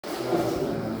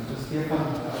Dus Stefan, ik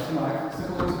zit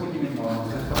ook een beetje in de hand.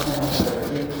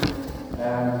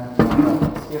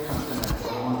 Stefan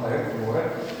can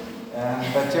work.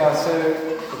 But yeah, so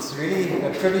it's really a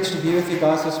privilege to be with you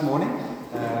guys this morning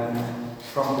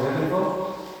from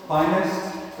Durbanville. Finest.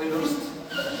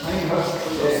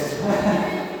 Yes.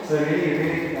 So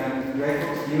really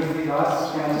grateful to be with you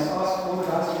guys. Can I just ask all the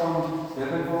guys from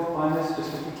Durbanville, Finest,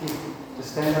 just to quickly to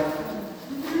stand up?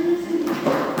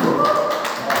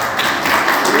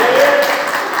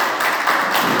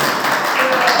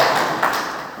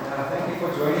 Thank you for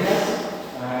joining us.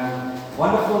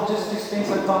 Wonderful just to spend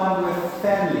some time with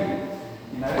family.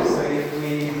 You know, so if we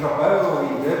in Grabo or in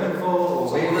Durbanville or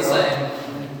where we are,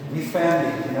 we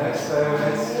family. You know, so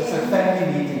it's a family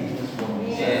meeting this morning.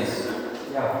 Yes.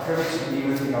 Yeah, privileged to be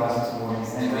with you guys this morning.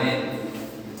 And,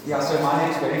 yeah, so my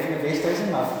name is Barry from the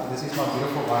Westhuizen. This is my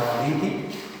beautiful wife, Linky.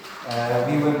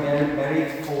 We were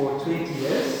married for 20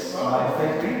 years in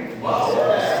February. Wow.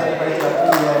 Celebrated our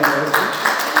 3-year anniversary.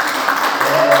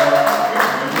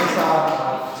 These are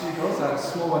two girls. Our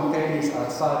small one, Katie, is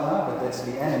outside now, but that's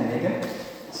Leanne and Megan.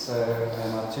 So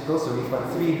our two girls. So we've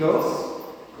got 3 girls.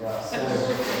 Yeah, so,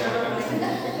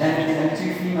 and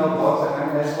 2 female dogs at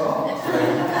home as well. So,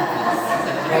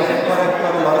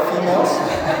 got a lot of females.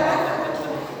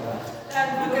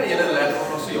 Hoe kan jullie laten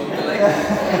om ons jong te lijken?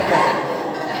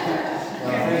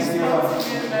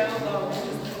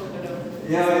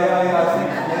 Yeah, I think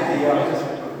maybe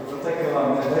we'll take it along.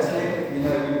 That's like, you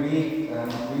know, we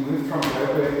moved from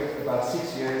Joburg about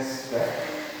 6 years back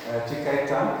to Cape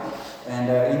Town. And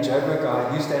in Joburg,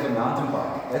 I used to have a mountain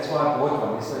bike. That's why I bought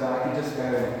one, so that I can just go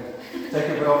and take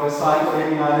a bit of a cycle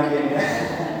every now and again.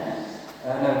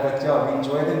 But yeah, we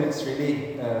enjoy them. It's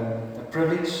really a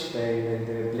privilege.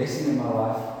 They're a blessing in my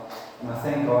life. And I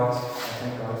thank God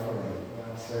for them.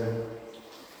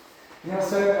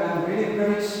 So I'm really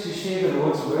privileged to share the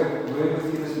Lord's word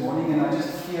with you this morning. And I just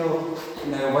feel,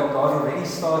 you know, what God already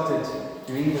started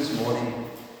doing this morning.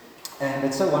 And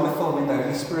it's so wonderful when the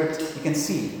Holy Spirit, you can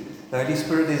see, the Holy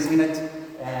Spirit is in it,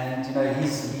 and you know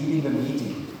He's leading the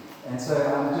meeting. And so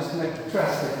I'm just going to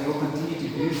trust that He will continue to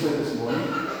do so this morning.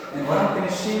 And what I'm going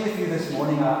to share with you this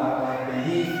morning, I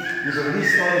believe He's already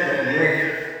started that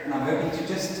work, and I'm hoping to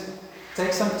just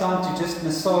take some time to just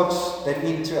massage that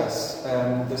into us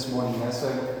this morning. You know? So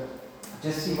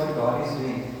just see what God is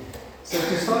doing. So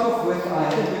to start off with, I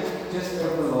had a look just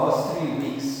over the last 3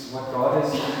 weeks what God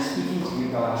has been speaking to you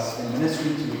guys and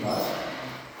ministering to you guys.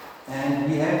 And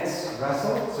we had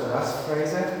Russell, so Russ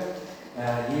Fraser.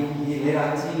 He led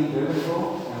our team in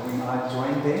Durbanville when I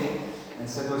joined there. And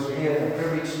so it was really a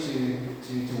privilege to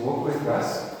walk with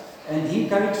Russ. And he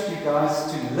encouraged you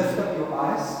guys to lift up your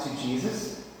eyes to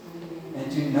Jesus and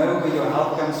to know where your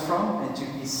help comes from and to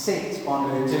be set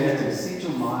on eternity. Set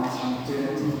your minds on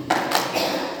eternity.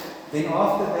 Then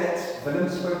after that, Willem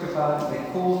spoke about the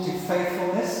call to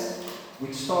faithfulness,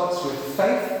 which starts with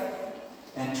faith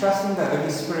and trusting the Holy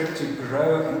Spirit to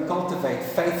grow and cultivate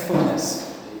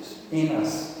faithfulness in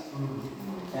us.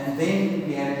 And then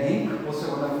we had Henk,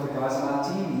 also one of the guys on our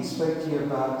team. He spoke to you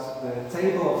about the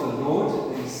table of the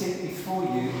Lord that He set before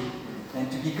you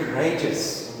and to be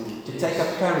courageous, to take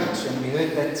up courage. And we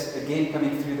heard that again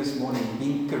coming through this morning,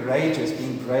 being courageous,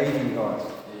 being brave in God.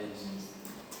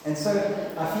 And so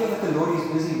I feel that the Lord is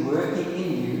busy working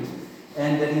in you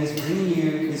and that He's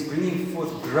bringing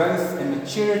forth growth and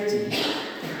maturity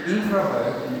in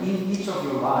Grabo and in each of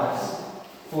your lives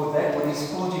for that what He's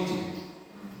called you to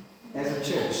as a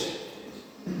church.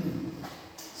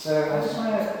 So I just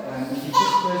want to, if you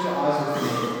just close your eyes with me,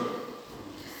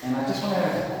 and I just want to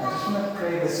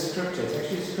pray this scripture. It's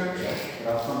actually scripture,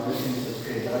 but I can't listen to the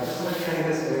prayer. But I just want to pray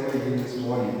this over you this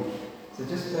morning. So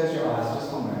just close your eyes, just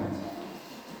for a moment.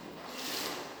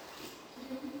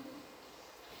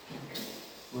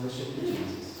 Worship you,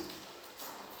 Jesus.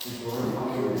 We glorify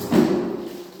your name.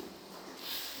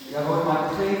 Yeah, Lord, my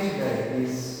prayer today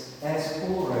is, as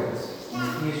Paul wrote in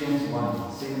Ephesians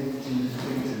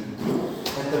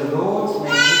 1:17-20, that the Lord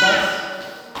may give us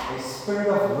a spirit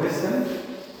of wisdom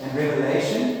and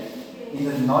revelation in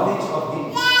the knowledge of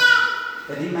Him,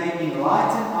 that He may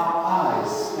enlighten our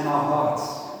eyes and our hearts,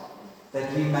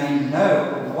 that we may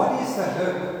know what is the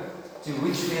hope to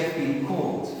which we have been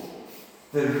called,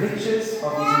 the riches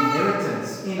of His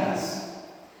inheritance in us,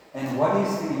 and what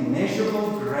is the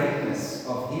immeasurable greatness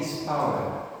of His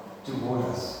power toward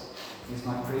us. Is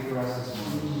my prayer for us this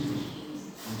morning.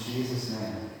 In Jesus'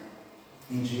 name.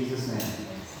 In Jesus' name.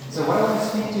 So what I want to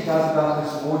speak to you guys about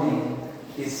this morning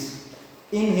is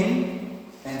in Him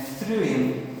and through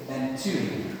Him and to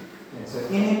Him. Okay, so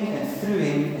in Him and through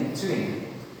Him and to Him.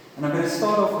 And I'm going to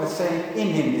start off with saying in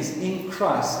Him is in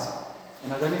Christ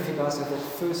And I don't know if you guys have that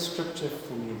first scripture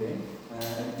for me there,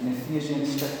 in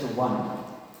Ephesians chapter 1.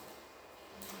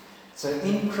 So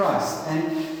in Christ,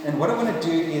 and what I want to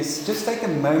do is just take a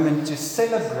moment to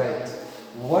celebrate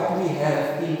what we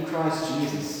have in Christ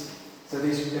Jesus. So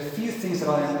there's a few things that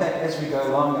I'll unpack as we go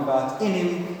along about in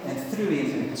Him and through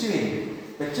Him and to Him.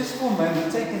 But just for a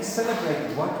moment, take and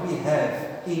celebrate what we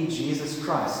have in Jesus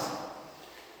Christ.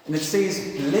 And it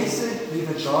says, "Blessed be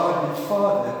the God and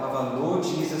Father of our Lord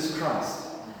Jesus Christ,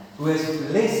 who has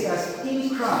blessed us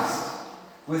in Christ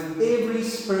with every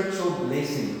spiritual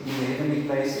blessing in the heavenly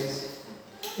places,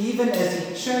 even as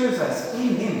He chose us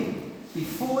in Him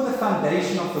before the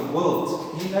foundation of the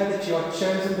world." Do you know that you are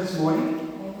chosen this morning?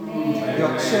 Amen. You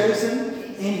are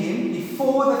chosen in Him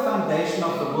before the foundation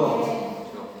of the world,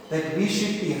 that we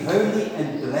should be holy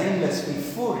and blameless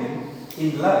before Him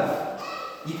in love.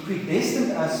 He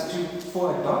predestined us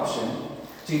for adoption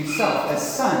to Himself as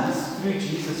sons through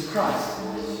Jesus Christ,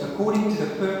 according to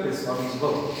the purpose of His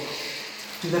will,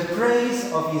 to the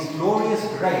praise of His glorious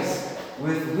grace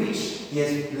with which He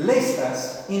has blessed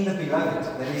us in the Beloved,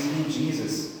 that is, in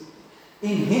Jesus.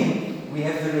 In Him we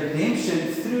have the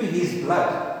redemption through His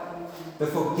blood, the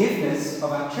forgiveness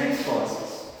of our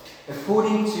trespasses,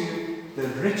 according to the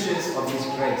riches of His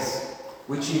grace,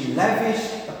 which He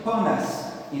lavished upon us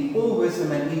in all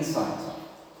wisdom and insight,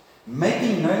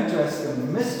 making known to us the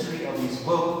mystery of His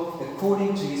will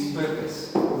according to His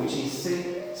purpose, which He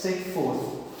set forth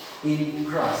in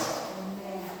Christ.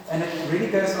 And it really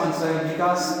goes on. So you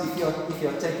guys, if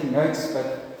you're taking notes,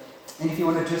 and if you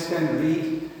want to just go and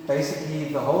read basically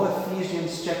the whole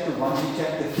Ephesians chapter 1 to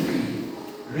chapter 3,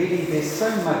 really there's so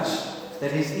much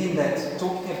that is in that,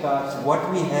 talking about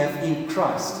what we have in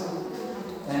Christ.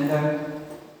 And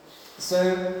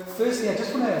so firstly, I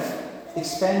just want to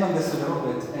expand on this a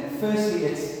little bit. And firstly,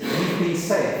 it's we've been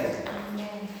saved.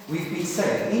 We've been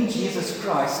saved. In Jesus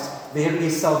Christ, there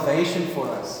is salvation for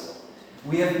us.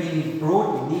 We have been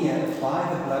brought near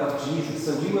by the blood of Jesus.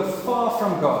 So we were far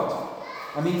from God.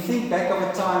 I mean, think back of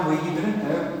a time where you didn't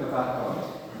know about God,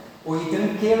 or you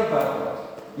didn't care about God.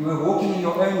 You were walking in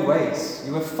your own ways.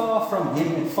 You were far from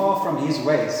Him and far from His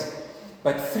ways.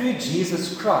 But through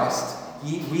Jesus Christ,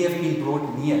 we have been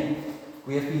brought near.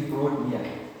 We have been brought near.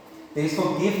 There's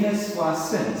forgiveness for our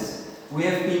sins. We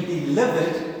have been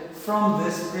delivered from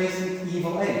this present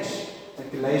evil age.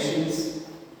 Like Galatians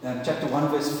chapter 1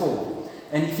 verse 4.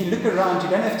 And if you look around, you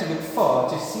don't have to look far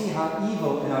to see how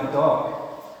evil and how dark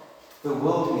the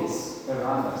world is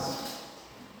around us.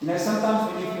 You know,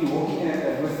 sometimes when you've been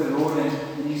walking with the Lord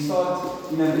and you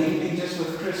start, linking just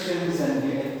with Christians, and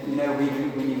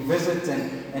when you visit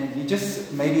and you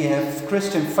just maybe have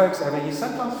Christian folks over, you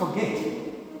sometimes forget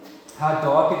how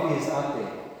dark it is out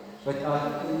there. But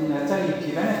I tell you,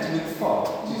 you don't have to look far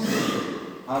to see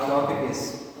how dark it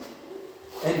is.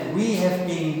 And we have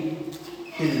been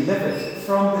delivered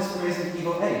from this present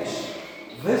evil age.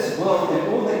 This world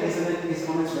and all that is in it is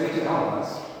on its way to hell,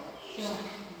 guys.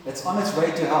 It's on its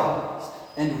way to hell.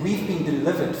 And we've been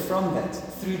delivered from that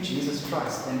through Jesus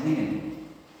Christ and in Him.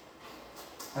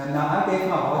 And now, I gave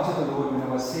my heart to the Lord when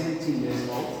I was 17 years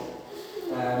old.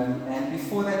 And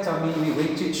before that, we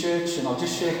went to church, and I'll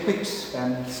just share a quick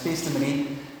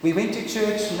testimony. We went to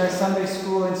church, Sunday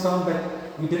school and so on,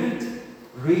 but we didn't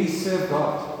really serve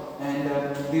God.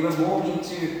 And we were more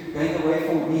into going away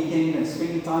for a weekend and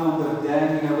spending time on the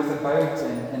dam, with a boat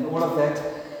and all of that.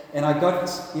 And I got,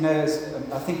 as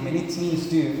I think many teens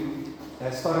do,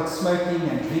 started smoking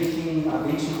and drinking. I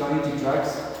eventually got into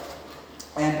drugs.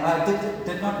 And I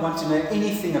did not want to know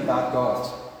anything about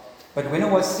God. But when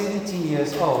I was 17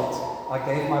 years old, I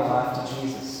gave my life to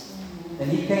Jesus.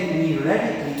 And He came and He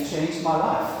radically changed my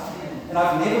life. And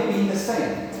I've never been the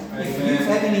same. If you've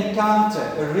had an encounter,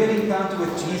 a real encounter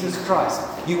with Jesus Christ,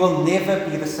 you will never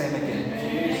be the same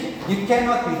again. You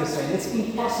cannot be the same. It's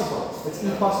impossible. It's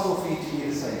impossible for you to be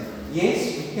the same.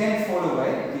 Yes, you can fall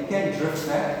away. You can drift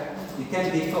back. You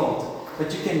can default.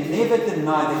 But you can never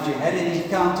deny that you had an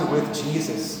encounter with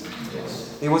Jesus.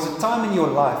 Yes. There was a time in your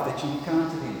life that you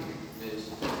encountered Him.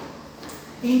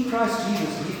 In Christ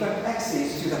Jesus, we've got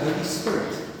access to the Holy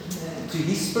Spirit, to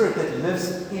His Spirit that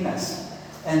lives in us.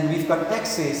 And we've got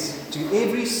access to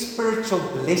every spiritual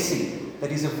blessing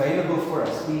that is available for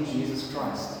us in Jesus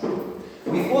Christ.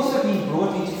 We've also been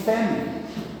brought into family.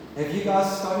 Have you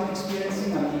guys started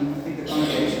experiencing? I think the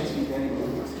congregation's been going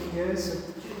for 3 years.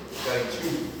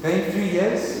 Going 3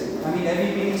 years. Have you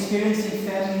been experiencing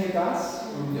family, you guys?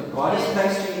 God has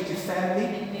placed you into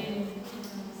family.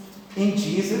 In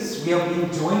Jesus, we are being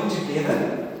joined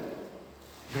together,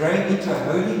 growing into a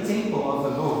holy temple of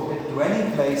the Lord, a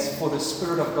dwelling place for the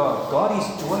Spirit of God. God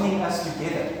is joining us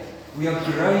together. We are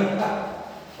growing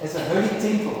up as a holy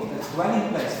temple, a dwelling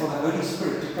place for the Holy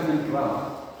Spirit to come and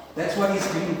dwell. That's what He's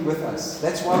doing with us.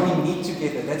 That's why we meet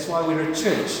together. That's why we're a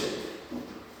church.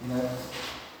 You know,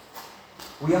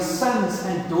 we are sons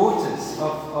and daughters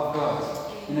of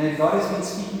God. You know, God has been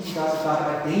speaking to you guys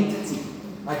about identity.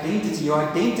 Identity. Your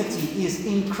identity is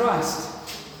in Christ.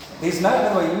 There's no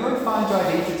other way. You won't find your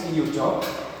identity in your job.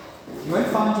 You won't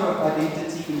find your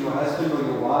identity in your husband or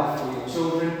your wife or your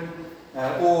children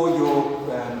or your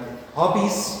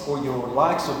hobbies or your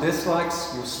likes or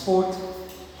dislikes, your sport.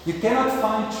 You cannot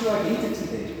find true identity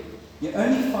there. You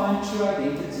only find true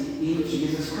identity in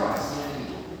Jesus Christ.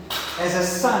 As a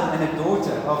son and a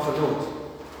daughter of the Lord.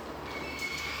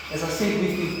 As I said,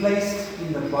 we've been placed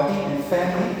in the body and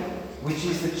family, which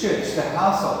is the church, the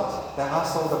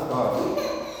household of God.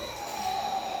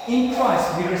 In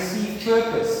Christ, we receive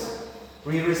purpose.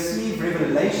 We receive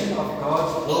revelation of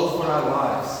God's will for our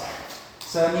lives.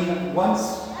 So, I mean,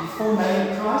 once before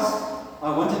knowing Christ,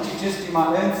 I wanted to just do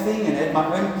my own thing and had my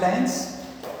own plans.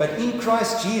 But in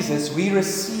Christ Jesus, we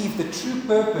receive the true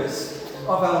purpose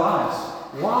of our lives.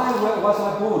 Why was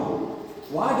I born?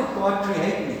 Why did God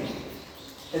create me?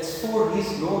 It's for His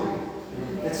glory.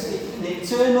 It's an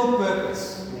eternal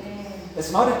purpose.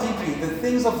 It's not a temporary. The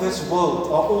things of this world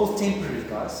are all temporary,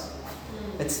 guys.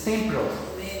 It's temporal.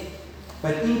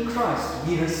 But in Christ,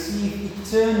 we receive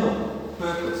eternal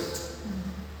purpose.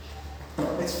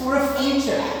 It's for a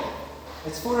future.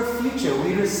 It's for a future.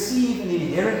 We receive an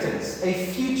inheritance, a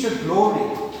future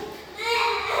glory.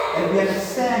 And we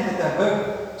understand that the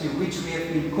hope to which we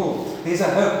have been called, there's a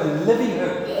hope, a living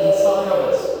hope inside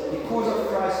of us because of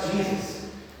Christ Jesus.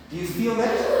 Do you feel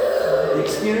that? You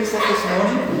experience that this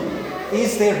morning?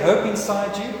 Is there hope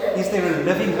inside you? Is there a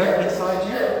living hope inside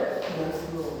you?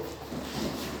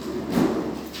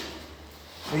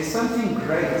 There's something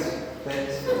great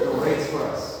that awaits for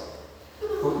us.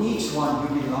 For each one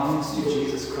who belongs to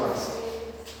Jesus Christ,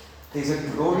 there's a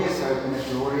glorious hope and a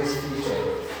glorious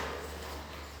future.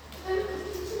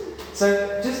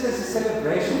 So, just as a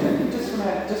celebration,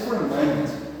 just for a moment,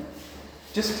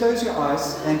 just close your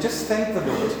eyes and just thank the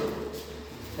Lord.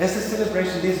 As a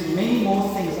celebration, there's many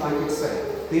more things I could say.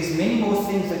 There's many more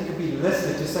things that could be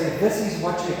listed to say, this is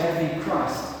what you have in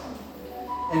Christ.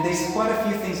 And there's quite a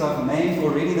few things I've named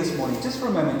already this morning. Just for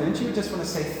a moment, don't you just want to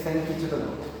say thank you to the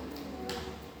Lord?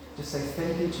 Just say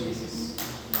thank you, Jesus.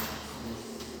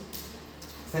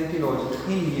 Thank you, Lord, that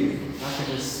in you I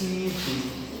can receive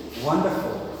these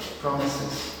wonderful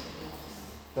promises.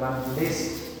 That I'm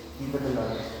blessed in the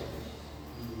beloved.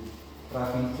 That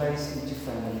I've been placed into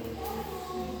family.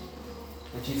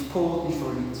 That you've called me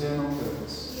for an eternal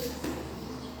purpose.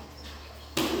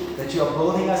 That you are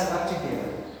building us up together.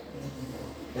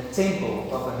 The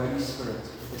temple of the Holy Spirit,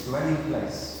 the dwelling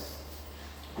place.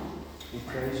 We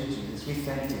praise you, Jesus. We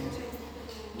thank you.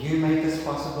 You made this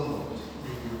possible, Lord.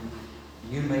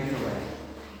 You made the way.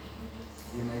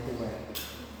 You made the way.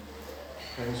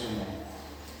 Praise your name.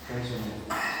 Praise your name.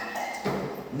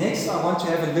 Next, I want to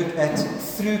have a look at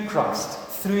through Christ,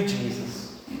 through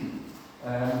Jesus.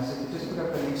 So just put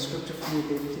up the next scripture for me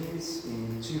there, please,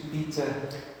 in 2 Peter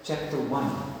chapter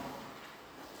 1.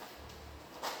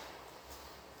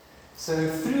 So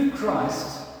through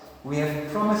Christ, we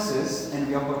have promises and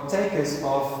we are partakers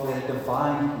of the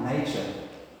divine nature.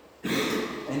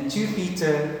 And 2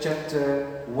 Peter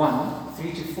chapter 1,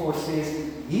 3-4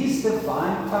 says, His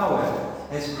divine power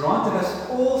has granted us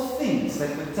all things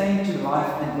that pertain to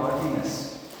life and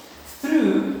godliness,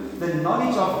 through the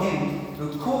knowledge of Him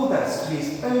who called us to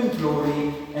His own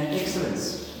glory and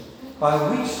excellence, by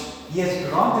which He has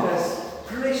granted us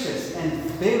precious and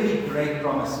very great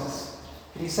promises.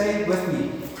 Can you say it with me?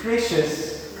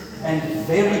 Precious and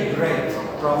very great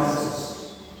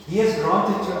promises. He has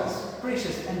granted to us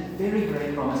precious and very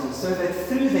great promises, so that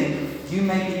through them you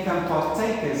may become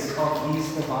partakers of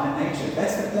His divine nature.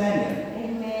 That's the plan here.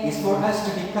 Amen. It's for us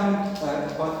to become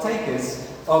partakers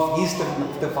of His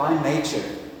divine nature.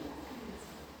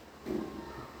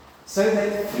 So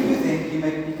that through them you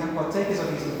may become partakers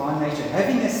of His divine nature,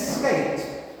 having escaped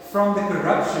from the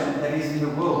corruption that is in the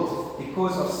world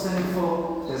because of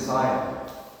sinful desire.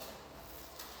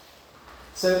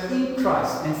 So in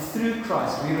Christ and through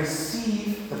Christ we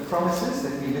receive the promises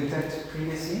that we looked at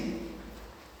previously.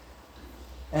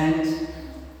 And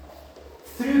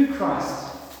through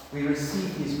Christ we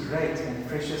receive His great and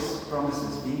precious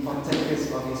promises, being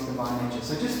partakers of His divine nature.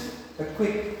 So just a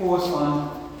quick pause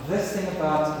on this thing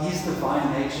about His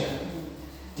divine nature.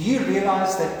 Do you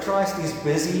realize that Christ is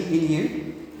busy in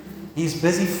you? He's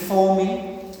busy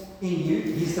forming in you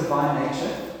His divine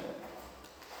nature.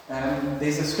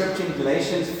 there's a scripture in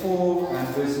Galatians 4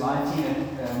 verse 19,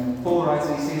 and Paul writes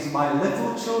and he says, "My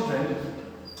little children,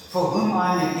 for whom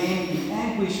I am again in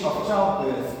anguish of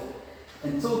childbirth,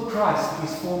 until Christ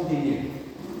is formed in you."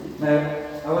 Now,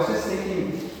 I was just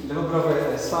thinking, a little bit of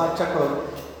a side chuckle.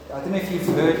 I don't know if you've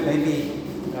heard maybe,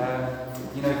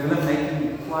 Willem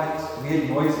making quite weird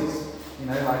noises.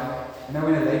 Like,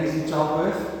 when a lady's in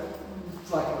childbirth,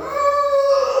 it's like,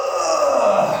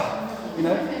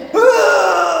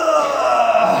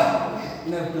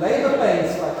 labor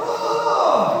pains, like,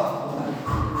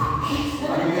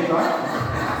 I'm doing it right?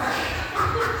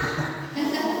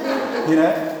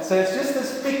 So it's just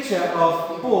this picture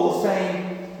of Paul saying,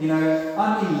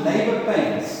 I'm in labor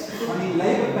pains. I'm in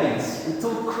labor pains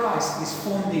until Christ is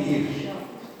formed in you.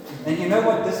 And you know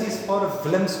what? This is part of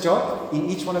Willem's job in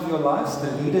each one of your lives,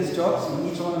 the leader's jobs in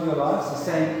each one of your lives. Is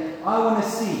saying, I want to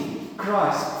see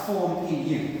Christ formed in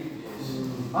you.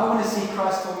 I want to see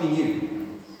Christ formed in you.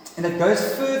 And it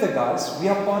goes further, guys. We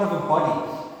are part of a body.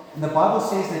 And the Bible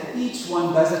says that each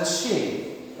one does its share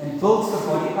and builds the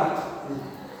body up.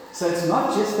 So it's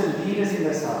not just the leaders in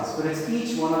this house, but it's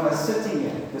each one of us sitting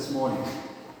here this morning.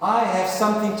 I have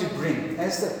something to bring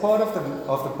as a part of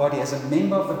the body, as a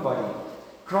member of the body.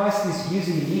 Christ is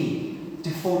using me to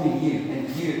form in you and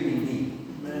you in me.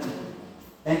 Amen.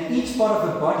 And each part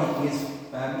of the body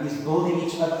is building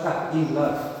each other up in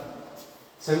love.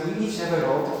 So we each have a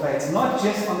role to play. It's not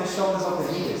just on the shoulders of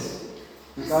the leaders.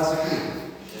 You guys agree?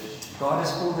 God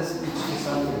has called us each to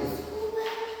something.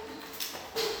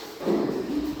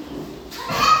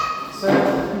 So,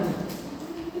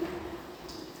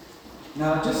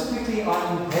 now just quickly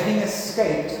on having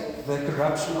escaped the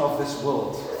corruption of this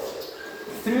world.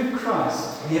 Through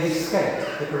Christ, we have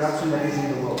escaped the corruption that is in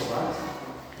the world, right?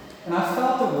 And I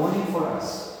felt a warning for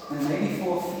us, and maybe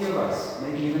for a few of us,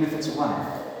 maybe even if it's one.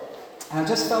 And I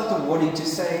just felt a warning to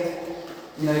say,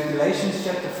 Galatians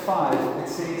chapter 5, it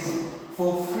says,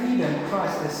 "For freedom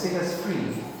Christ has set us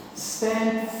free.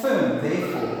 Stand firm,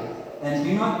 therefore, and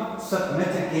do not submit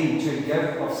again to a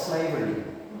yoke of slavery."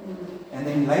 And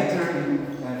then later in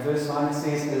verse 9 it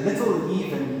says, "A little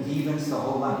leaven leavens the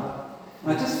whole lump."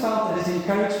 And I just felt it as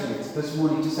encouragement this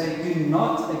morning to say, do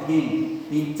not again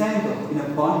be entangled in a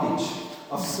bondage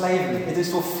of slavery. It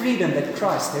is for freedom that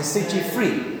Christ has set you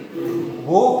free.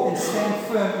 Walk and stand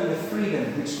firm in the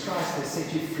freedom which Christ has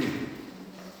set you free.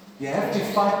 You have to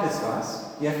fight this, guys.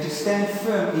 You have to stand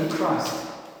firm in Christ.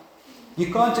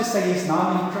 You can't just say, yes, now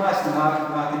I'm in Christ and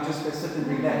now I can just go sit and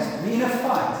relax. We're in a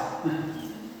fight.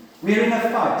 We're in a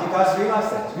fight. You guys realize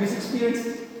that? Who's experienced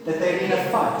that they're in a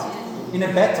fight? In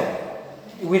a battle.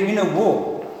 We're in a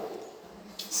war.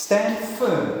 Stand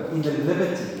firm in the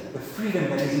liberty, the freedom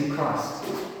that is in Christ.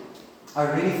 I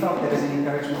really felt that as an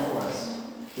encouragement for us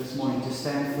this morning to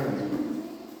stand firm.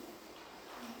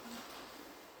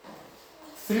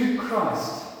 Through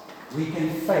Christ, we can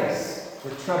face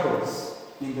the troubles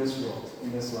in this world,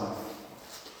 in this life.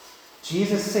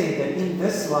 Jesus said that in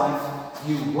this life,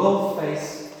 you will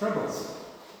face troubles.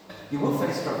 You will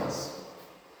face troubles.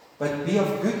 But be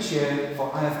of good cheer,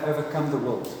 for I have overcome the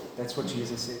world. That's what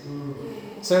Jesus said.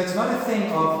 So it's not a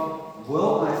thing of,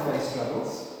 will I face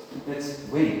troubles? It's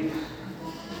when.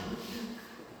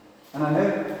 And I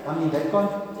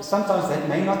know, sometimes that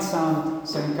may not sound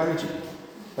so encouraging.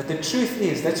 But the truth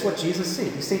is, that's what Jesus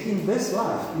said. He said, in this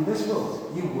life, in this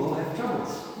world, you will have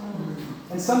troubles.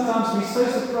 And sometimes we're so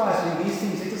surprised when these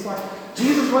things, it's just like,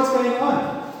 Jesus, what's going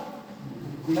on?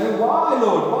 Why,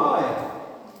 Lord, why?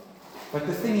 But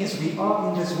the thing is, we are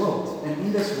in this world, and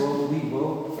in this world we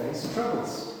will face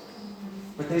troubles.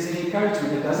 But there's an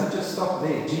encouragement. It doesn't just stop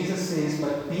there. Jesus says,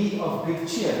 but be of good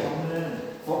cheer,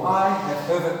 for I have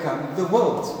overcome the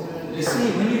world. You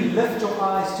see, when you lift your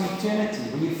eyes to eternity,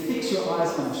 when you fix your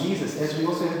eyes on Jesus, as we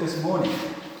also heard this morning,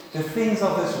 the things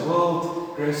of this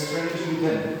world grow strangely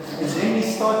dim. It's when we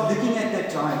start looking at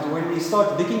that giant, or when we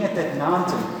start looking at that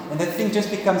mountain, and that thing just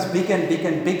becomes bigger and bigger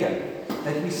and bigger,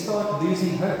 that we start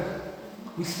losing hope.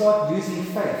 We start losing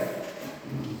faith.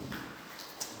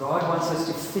 God wants us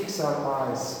to fix our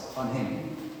eyes on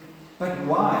Him. But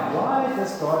why? Why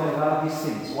does God allow these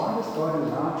things? Why does God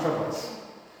allow troubles?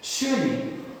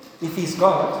 Surely, if He's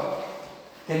God,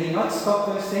 can He not stop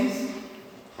those things?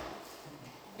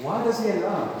 Why does He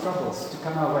allow troubles to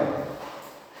come our way?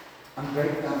 I'm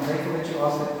grateful that you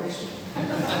asked that question.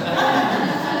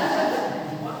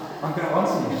 I'm going to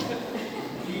answer you.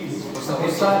 I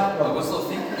was still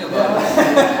thinking about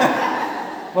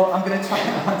it. Well, I'm going to try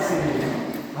and answer you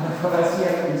out of what I see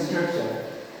in Scripture.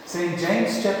 So in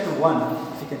James chapter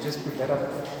 1, if you can just put that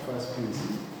up for us, please.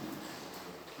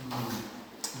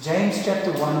 James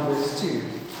chapter 1, verse 2.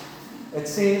 It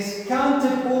says, "Count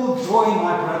it all joy,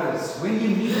 my brothers, when you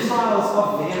meet trials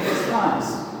of various kinds.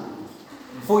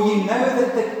 For you know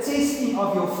that the testing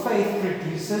of your faith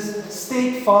produces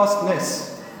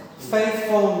steadfastness,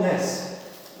 faithfulness.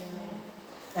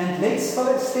 And let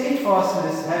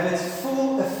steadfastness have its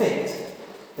full effect,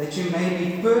 that you may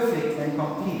be perfect and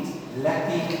complete,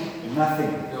 lacking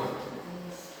nothing."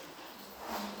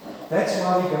 That's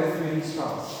why we go through these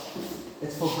trials.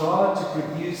 It's for God to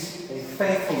produce a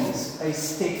faithfulness, a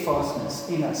steadfastness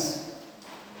in us.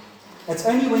 It's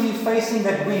only when you're facing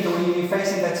that wind or when you're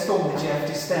facing that storm that you have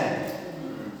to stand.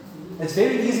 It's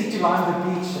very easy to lie on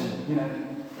the beach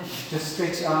and, just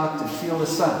stretch out and feel the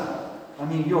sun. I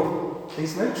mean,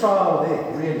 there's no trial there,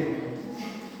 really.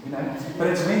 But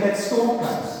it's when that storm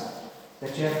comes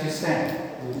that you have to stand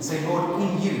and say, "Lord,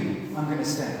 in you, I'm going to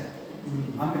stand.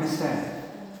 I'm going to stand."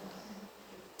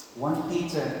 1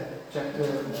 Peter chapter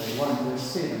 1 verse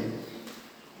 7.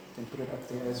 You can put it up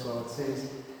there as well. It says,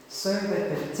 "So that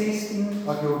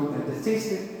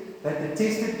the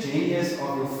tested genius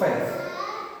of your faith,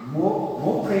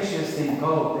 more precious than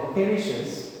gold that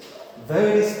perishes, though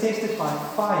it is tested by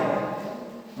fire,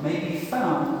 may be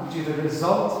found to the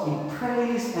result in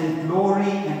praise and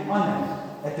glory and honor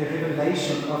at the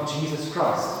revelation of Jesus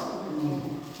Christ."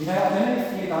 I don't know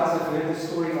if you guys have heard the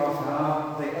story of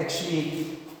how they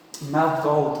actually melt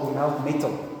gold or melt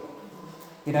metal.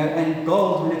 And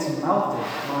gold, when it's melted,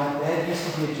 my dad used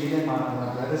to be a jeweler, my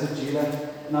brother's a jeweler,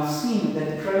 and I've seen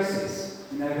that process,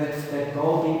 that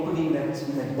gold being put in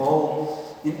that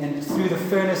bowl, and through the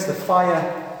furnace, the fire,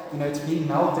 it's being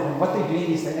melted, and what they're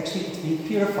doing is it's being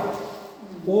purified.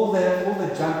 All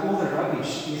the junk, all the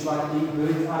rubbish is like being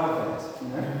burned out of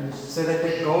it, so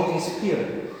that gold is pure.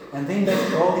 And then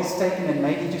that gold is taken and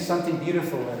made into something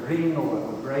beautiful, a ring or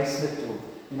a bracelet,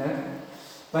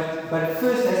 But it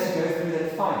first has to go through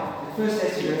that fire. It first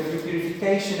has to go through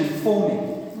purification and forming.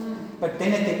 But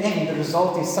then at the end, the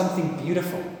result is something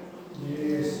beautiful.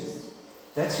 Yes.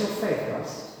 That's your faith,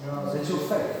 guys. That's your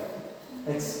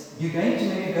faith. You're going to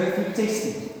maybe go through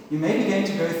testing. You may be going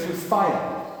to go through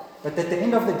fire. But at the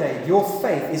end of the day, your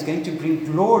faith is going to bring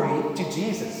glory to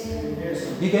Jesus. Yes.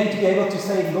 You're going to be able to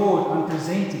say, "Lord,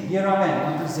 here I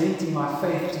am, I'm presenting my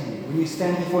faith to you." When you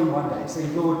stand before Him one day, say,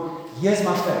 "Lord, here's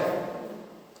my faith.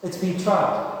 It's been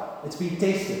tried. It's been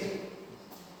tested.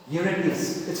 Here it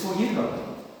is. It's for you, God.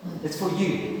 It's for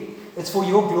you. It's for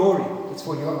your glory. It's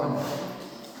for your honor."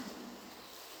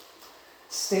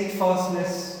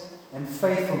 Steadfastness and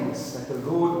faithfulness that the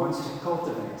Lord wants to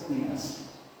cultivate in us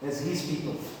as His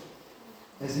people.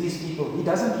 As His people. He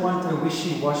doesn't want a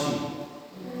wishy-washy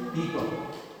people.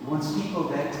 He wants people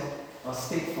that are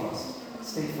steadfast.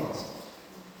 Steadfast.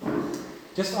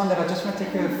 Just on that, I just want to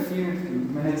take a few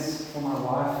minutes for my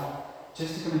wife,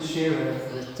 just to come and share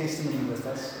her testimony with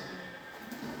us.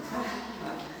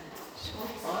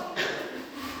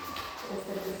 Just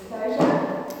a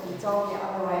disclosure, you told me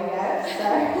on the way here, so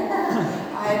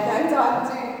I had no time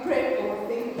to prep or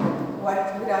think what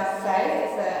would I say.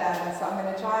 So I'm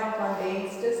going to try and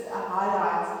condense just a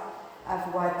highlight of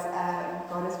what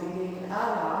God has been doing in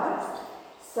our lives.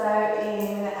 So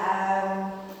in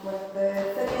the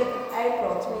 30th of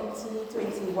April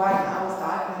 2021, I was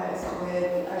diagnosed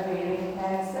with ovarian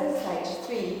cancer, stage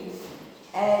 3.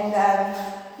 And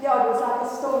it was like a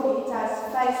stormy test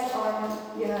faced on,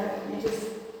 you're at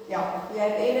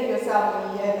the end of yourself when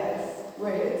you hear those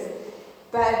words.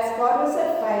 But God was so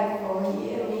faithful.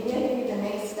 He immediately the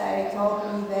next day told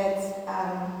me that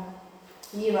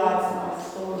He writes my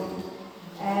story.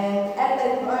 And at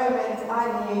that moment,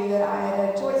 I knew that I had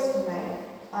a choice to make.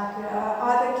 I could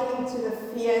either cling to the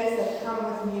fears that come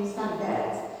with news like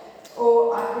that,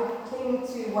 or I could cling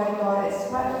to what God has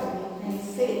spoken to me. He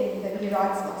said that He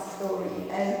writes my story.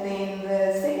 And then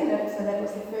so that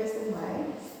was the 1st of May.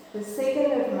 The 2nd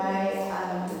of May,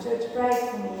 the church prayed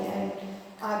for me, and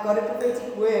I got a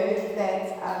prophetic word that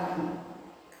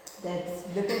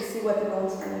look and see what the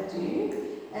Lord's going to do.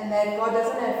 And that God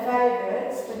doesn't have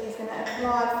favourites, but He's going to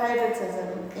apply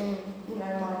favouritism in,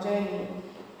 my journey.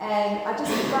 And I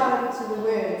just fell into the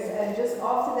words, and just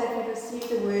after that we received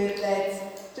the word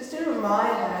that, just to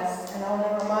remind us, and I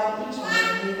want to remind each one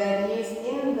of you, that He is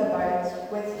in the boat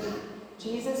with you.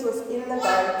 Jesus was in the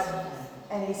boat,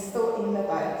 and He's still in the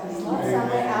boat. He's not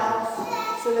somewhere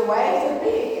else. So the waves are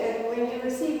big, and when you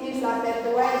receive news like that,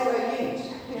 the waves are huge.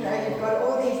 You've got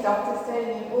all these doctors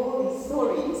telling you all these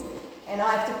stories, and I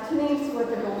have to cling to what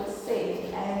the Lord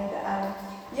said. And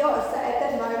so at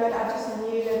that moment I just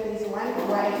knew that there's one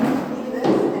way in this,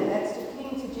 and that's to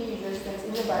cling to Jesus that's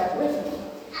in the boat with me.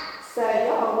 So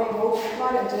we walked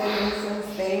quite a journey since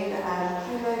then.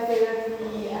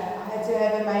 Chemotherapy, I had to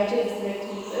have a major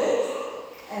hysterectomy first,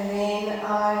 and then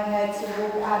I had to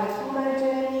walk out a chemo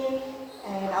journey,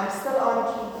 and I'm still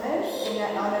on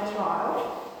treatment on a trial.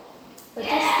 But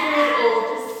just through it all,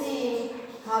 just seeing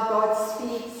how God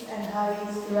speaks and how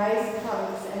His grace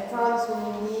comes at times when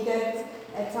you need it,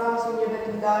 at times when you're a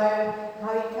bit low,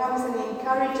 how He comes and He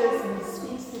encourages and He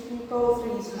speaks to people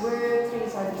through His Word, through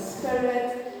His Holy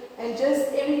Spirit. And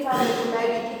just every time that you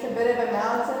maybe hit a bit of a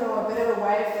mountain or a bit of a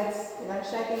wave that's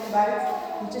shaking the boat,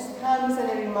 He just comes and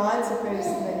He reminds a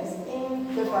person that He's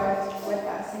in the boat with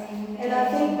us. And I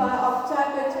think by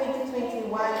October 2021,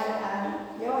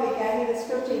 He gave me the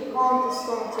scripture, He calmed the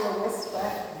storm to a whisper.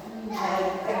 And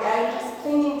again, just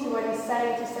clinging to what He's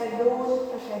saying, to say, Lord,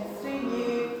 okay, through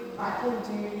You, I can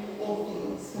do all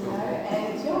things, And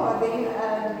then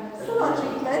still on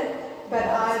treatment. But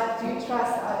I do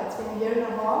trust, it's been a year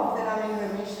and a half that I'm in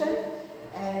remission.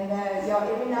 And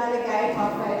every now and again my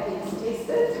faith gets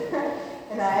tested.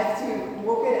 And I have to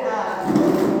walk it out, as the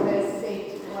Lord has said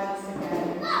once again.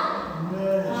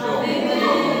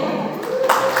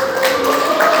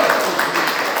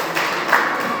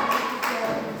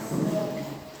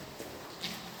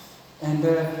 And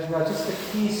just a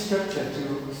key scripture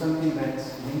to something that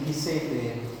Linky said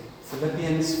there,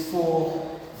 Philippians 4.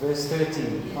 Verse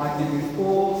 13, I can do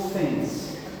all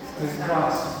things through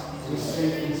Christ who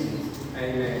strengthens me.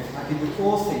 Amen. I can do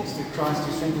all things through Christ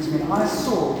who strengthens me. And I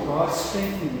saw God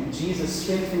strengthening me, Jesus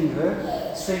strengthening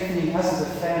her, strengthening us as a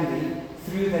family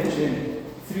through that journey,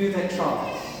 through that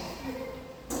trial.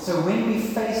 So when we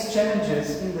face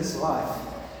challenges in this life,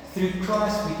 through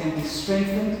Christ we can be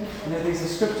strengthened. There's a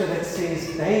scripture that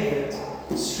says David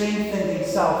strengthened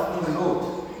himself in the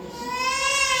Lord.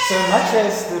 So much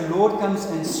as the Lord comes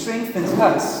and strengthens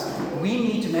us, we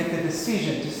need to make the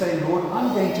decision to say, Lord,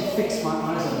 I'm going to fix my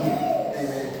eyes on You.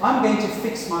 Amen. I'm going to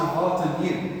fix my heart on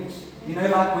You.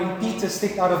 Like when Peter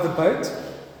stepped out of the boat,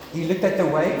 he looked at the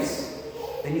waves,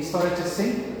 then he started to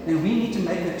sink. And we need to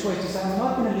make the choice to say, I'm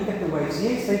not going to look at the waves.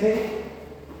 Yes, they're there.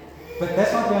 But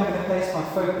that's not where I'm going to place my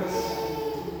focus.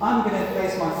 I'm going to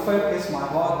place my focus, my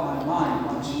heart, my mind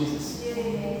on Jesus.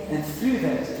 And through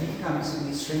that, He comes and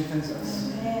He strengthens us.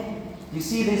 You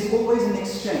see, there's always an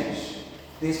exchange.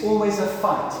 There's always a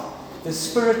fight. The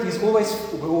Spirit is always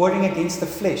warring against the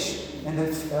flesh, and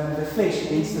the flesh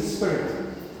against the Spirit.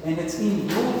 And it's in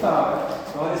your power,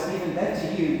 God has given that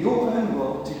to you, your own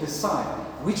will, to decide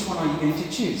which one are you going to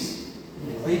choose.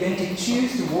 Are you going to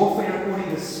choose to warfare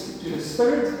according to the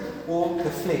Spirit or the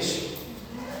flesh?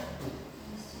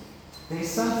 There's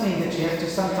something that you have to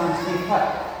sometimes give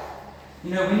up.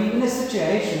 When you're in a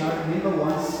situation, I remember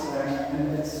once,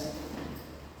 and it's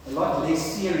a lot less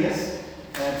serious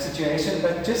situation,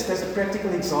 but just as a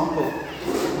practical example,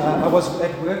 I was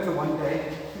at work the one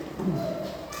day,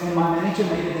 and my manager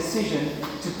made a decision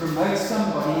to promote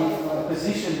somebody for a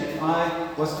position that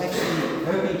I was actually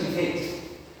hoping to get.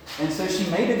 And so she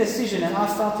made a decision, and I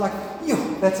felt like,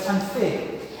 that's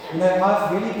unfair.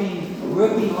 I've really been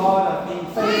working hard, I've been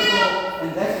faithful,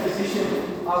 and that position,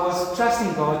 I was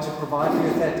trusting God to provide me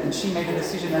with that, and she made a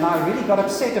decision, and I really got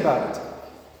upset about it.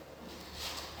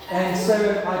 And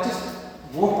so I just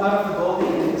walked out of the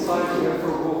building and decided to go for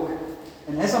a walk.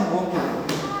 And as I'm walking,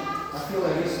 I feel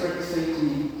the Holy Spirit say to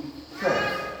me, pray.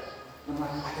 I'm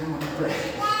like, I don't want to pray.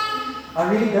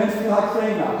 I really don't feel like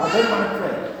praying now. I don't want to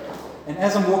pray. And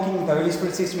as I'm walking, the Holy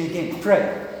Spirit says to me again, pray.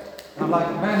 And I'm like,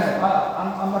 no,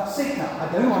 I'm upset now.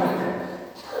 I don't want to pray.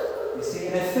 You see,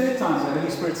 and a third time, the Holy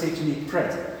Spirit said to me,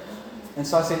 pray. And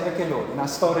so I said, okay, Lord. And I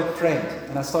started praying.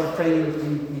 And I started praying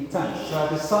in tongues. So I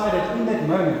decided in that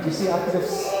moment, you see, I could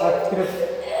have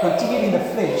continued in the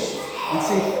flesh and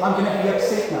said, I'm going to be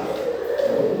upset now.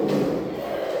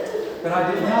 But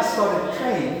when I started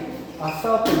praying, I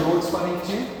felt the Lord starting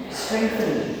to strengthen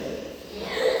me.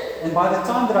 And by the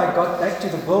time that I got back to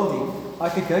the building, I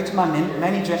could go to my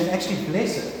manager and actually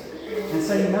bless her and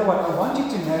say, you know what, I want you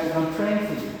to know that I'm praying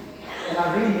for you. And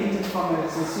I really meant it from a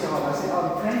sincere heart. I said,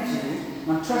 I'll be praying for you,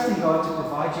 and I'm trusting God to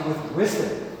provide you with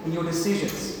wisdom in your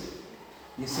decisions.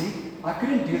 You see, I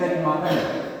couldn't do that in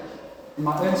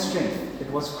my own strength.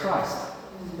 It was Christ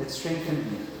that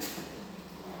strengthened me.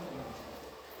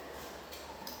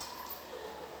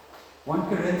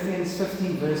 1 Corinthians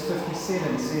 15 verse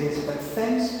 57 says, but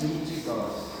thanks be to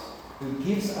God who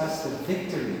gives us the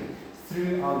victory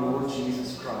through our Lord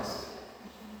Jesus Christ.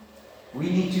 We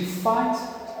need to fight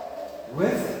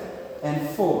with and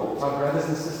for our brothers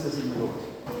and sisters in the Lord.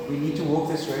 We need to walk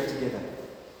this road together.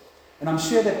 And I'm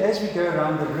sure that as we go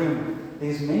around the room,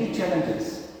 there's many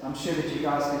challenges I'm sure that you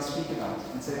guys can speak about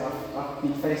and say, I've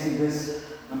been facing this,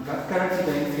 I'm currently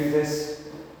going through this,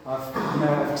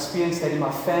 I've experienced that in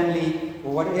my family,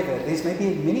 or whatever. There's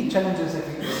maybe many challenges that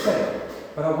we can say,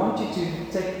 but I want you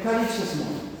to take courage this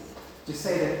morning to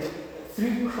say that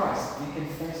through Christ you can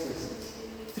face those things.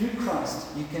 Through Christ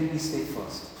you can be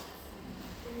steadfast.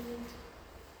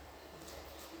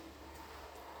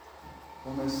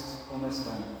 Almost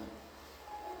done.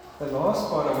 The last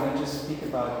part I want to just speak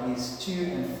about is to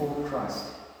and for Christ.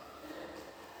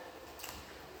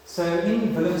 So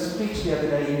in Willem's preach the other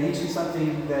day, he mentioned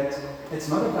something that it's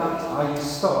not about how you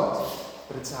start,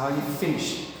 but it's how you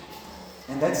finish.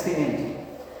 And that's the end.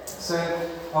 So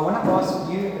I want to ask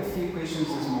you a few questions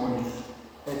this morning.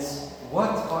 It's, what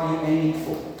are you aiming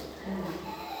for?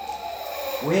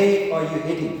 Where are you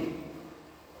heading?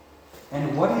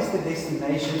 And what is the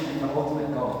destination and the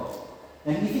ultimate goal?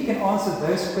 And if you can answer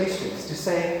those questions to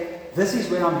say, this is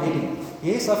where I'm heading.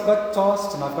 Yes, I've got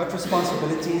tasks and I've got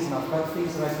responsibilities and I've got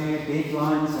things that I do,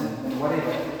 deadlines and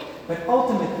whatever. But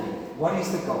ultimately, what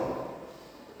is the goal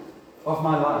of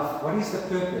my life? What is the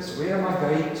purpose? Where am I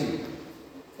going to?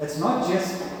 It's not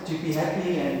just to be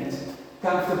happy and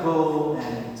comfortable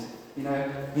and,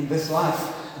 in this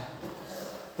life.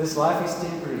 This life is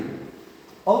temporary.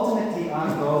 Ultimately,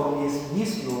 our goal is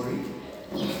His glory.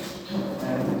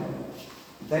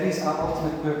 That is our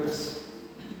ultimate purpose.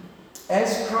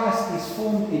 As Christ is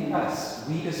formed in us,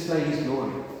 we display His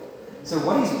glory. So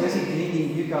what He's busy doing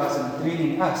in you guys and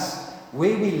doing in us,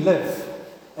 where we live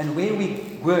and where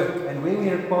we work and where we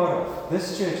are part of,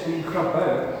 this church and in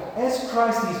Grabouw, as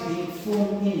Christ is being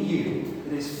formed in you,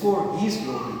 it is for His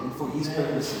glory and for His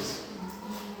purposes.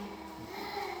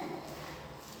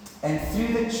 And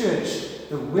through the church,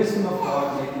 the wisdom of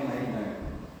God may be made known.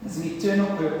 It's an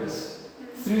eternal purpose.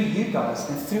 Through you guys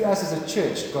and through us as a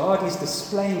church, God is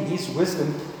displaying His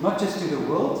wisdom, not just to the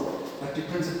world, but to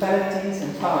principalities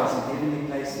and powers in heavenly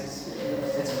places.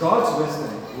 It's God's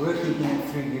wisdom working in and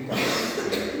through you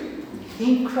guys.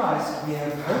 In Christ, we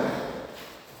have hope.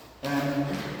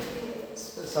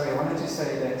 I wanted to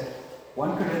say that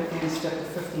 1 Corinthians chapter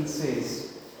 15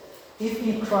 says, if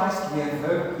in Christ we have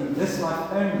hope in this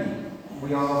life only,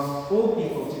 we are of all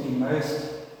people to be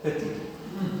most pitied.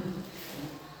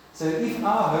 So if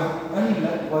our hope only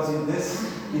was in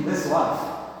this life,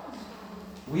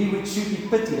 we should be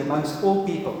pitied amongst all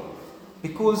people,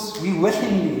 because we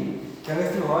willingly go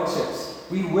through hardships.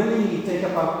 We willingly take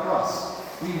up our cross.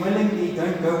 We willingly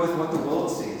don't go with what the world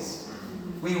says.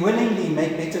 We willingly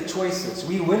make better choices.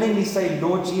 We willingly say,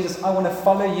 Lord Jesus, I want to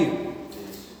follow you.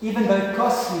 Even though it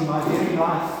costs me my very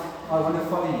life, I want to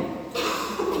follow you.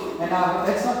 And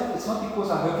it's not because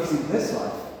our hope is in this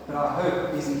life, but our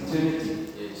hope is in eternity.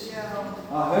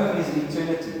 Our hope is in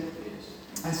eternity.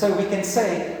 And so we can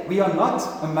say we are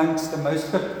not amongst the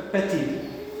most pitied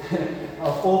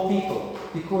of all people,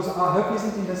 because our hope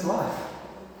isn't in this life.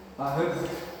 Our hope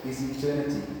is in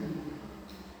eternity.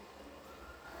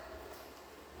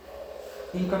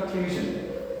 In conclusion,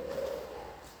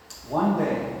 one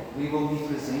day we will be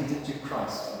presented to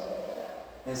Christ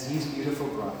as His beautiful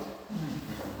bride.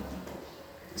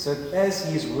 So as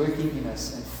He is working in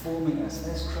us and forming us,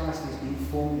 as Christ is being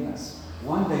formed in us,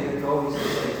 one day the goal is to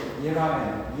say, here I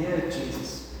am, here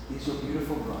Jesus is your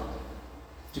beautiful bride,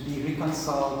 to be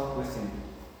reconciled with Him.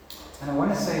 And I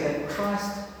want to say that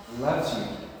Christ loves you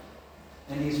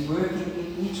and is working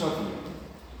in each of you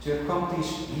to accomplish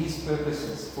His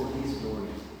purposes for His glory.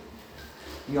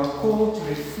 We are called to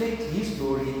reflect His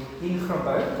glory in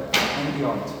Grabouw and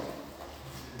beyond.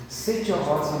 Set your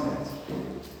hearts on that.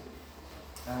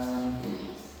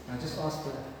 I just ask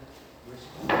the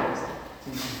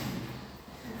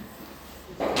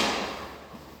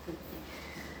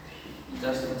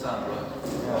Just in time, bro.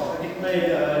 yeah. It made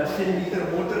 10 liter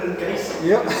water in case.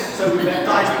 Yeah. So we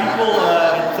baptize people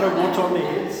and throw water on their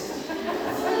heads.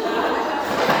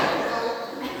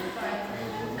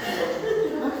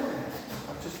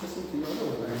 I've just listened to the other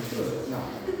one, I'm sure. No.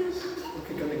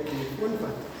 Okay, gonna give one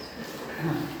back.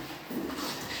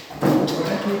 Why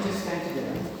don't we just stand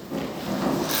together?